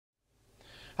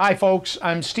Hi folks,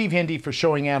 I'm Steve Hindy for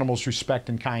Showing Animals Respect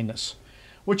and Kindness.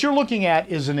 What you're looking at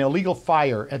is an illegal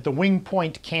fire at the Wing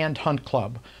Point Canned Hunt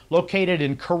Club, located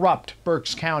in corrupt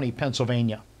Berks County,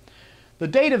 Pennsylvania. The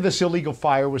date of this illegal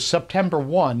fire was September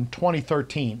 1,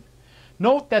 2013.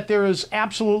 Note that there is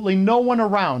absolutely no one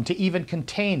around to even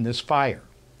contain this fire.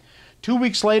 2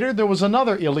 weeks later, there was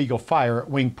another illegal fire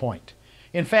at Wing Point.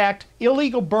 In fact,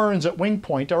 illegal burns at Wing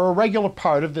Point are a regular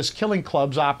part of this killing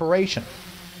club's operation.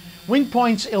 Wing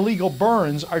Point's illegal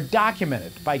burns are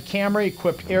documented by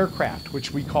camera-equipped aircraft,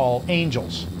 which we call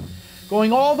Angels.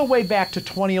 Going all the way back to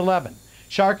 2011,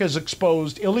 Shark has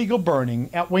exposed illegal burning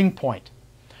at Wing Point.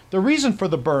 The reason for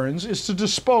the burns is to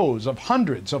dispose of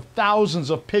hundreds of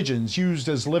thousands of pigeons used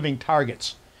as living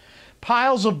targets.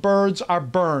 Piles of birds are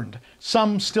burned,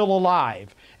 some still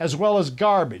alive, as well as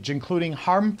garbage, including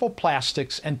harmful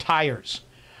plastics and tires.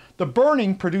 The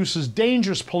burning produces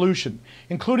dangerous pollution,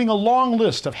 including a long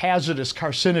list of hazardous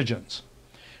carcinogens.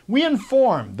 We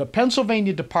informed the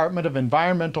Pennsylvania Department of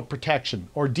Environmental Protection,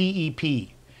 or DEP.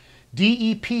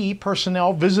 DEP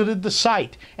personnel visited the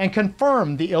site and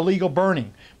confirmed the illegal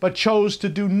burning, but chose to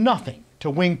do nothing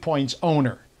to Wing Point's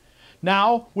owner.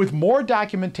 Now, with more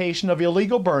documentation of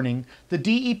illegal burning, the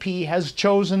DEP has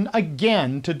chosen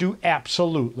again to do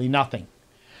absolutely nothing.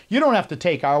 You don't have to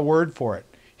take our word for it.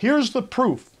 Here's the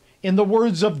proof, in the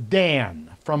words of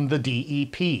Dan from the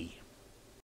DEP.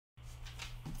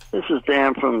 This is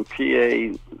Dan from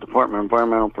PA Department of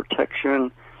Environmental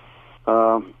Protection.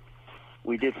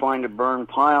 We did find a burn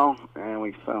pile, and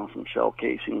we found some shell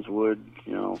casings, wood,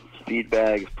 speed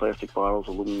bags, plastic bottles,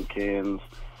 aluminum cans,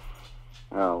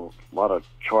 a lot of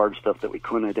charred stuff that we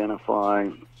couldn't identify.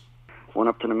 Went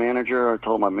up to the manager. I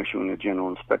told him I'm issuing a general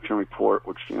inspection report,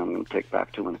 which I'm going to take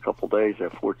back to him in a couple of days. They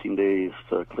have 14 days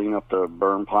to clean up the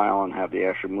burn pile and have the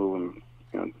ash removed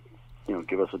and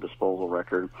give us a disposal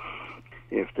record.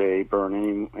 If they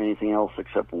burn anything else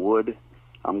except wood,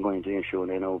 I'm going to issue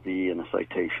an NOV and a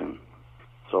citation.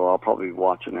 So I'll probably be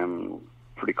watching them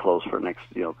pretty close for the next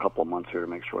couple of months here to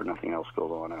make sure nothing else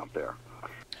goes on out there.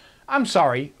 I'm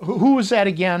sorry, who was that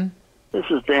again? This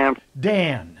is Dan.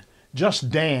 Dan. Just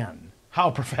Dan. How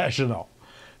professional.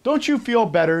 Don't you feel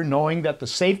better knowing that the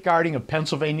safeguarding of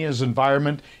Pennsylvania's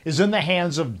environment is in the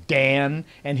hands of Dan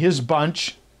and his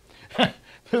bunch? They're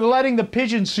letting the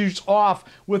pigeon shoots off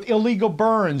with illegal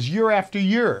burns year after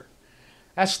year.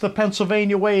 That's the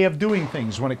Pennsylvania way of doing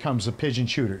things when it comes to pigeon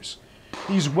shooters.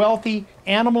 These wealthy,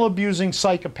 animal-abusing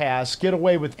psychopaths get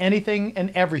away with anything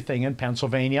and everything in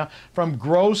Pennsylvania, from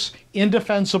gross,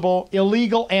 indefensible,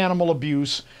 illegal animal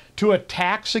abuse to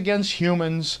attacks against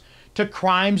humans to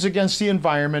crimes against the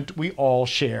environment we all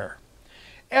share.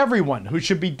 Everyone who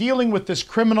should be dealing with this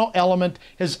criminal element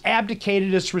has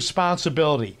abdicated its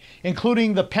responsibility,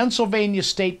 including the Pennsylvania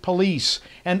State Police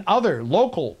and other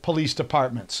local police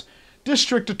departments,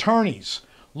 district attorneys,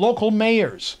 local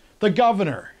mayors, the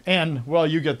governor, and, well,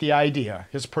 you get the idea,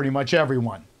 it's pretty much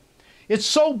everyone. It's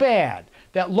so bad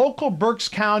that local Berks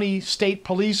County State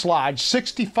Police Lodge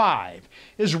 65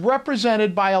 is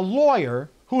represented by a lawyer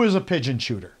who is a pigeon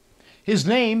shooter. His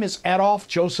name is Adolph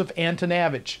Joseph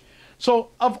Antonavich. So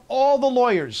of all the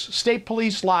lawyers State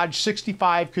Police Lodge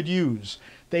 65 could use,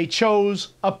 they chose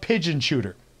a pigeon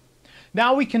shooter.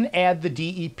 Now we can add the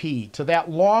DEP to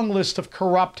that long list of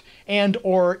corrupt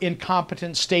and/or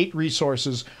incompetent state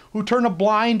resources who turn a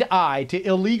blind eye to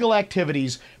illegal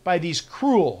activities by these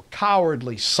cruel,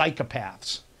 cowardly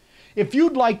psychopaths. If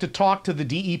you'd like to talk to the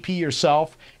DEP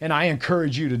yourself, and I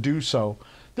encourage you to do so,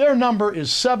 their number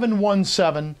is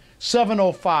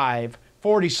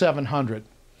 717-705-4700.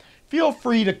 Feel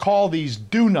free to call these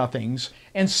do-nothings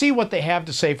and see what they have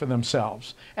to say for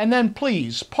themselves. And then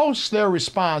please post their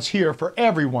response here for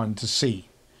everyone to see.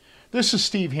 This is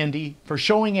Steve Hindy for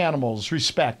Showing Animals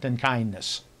Respect and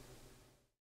Kindness.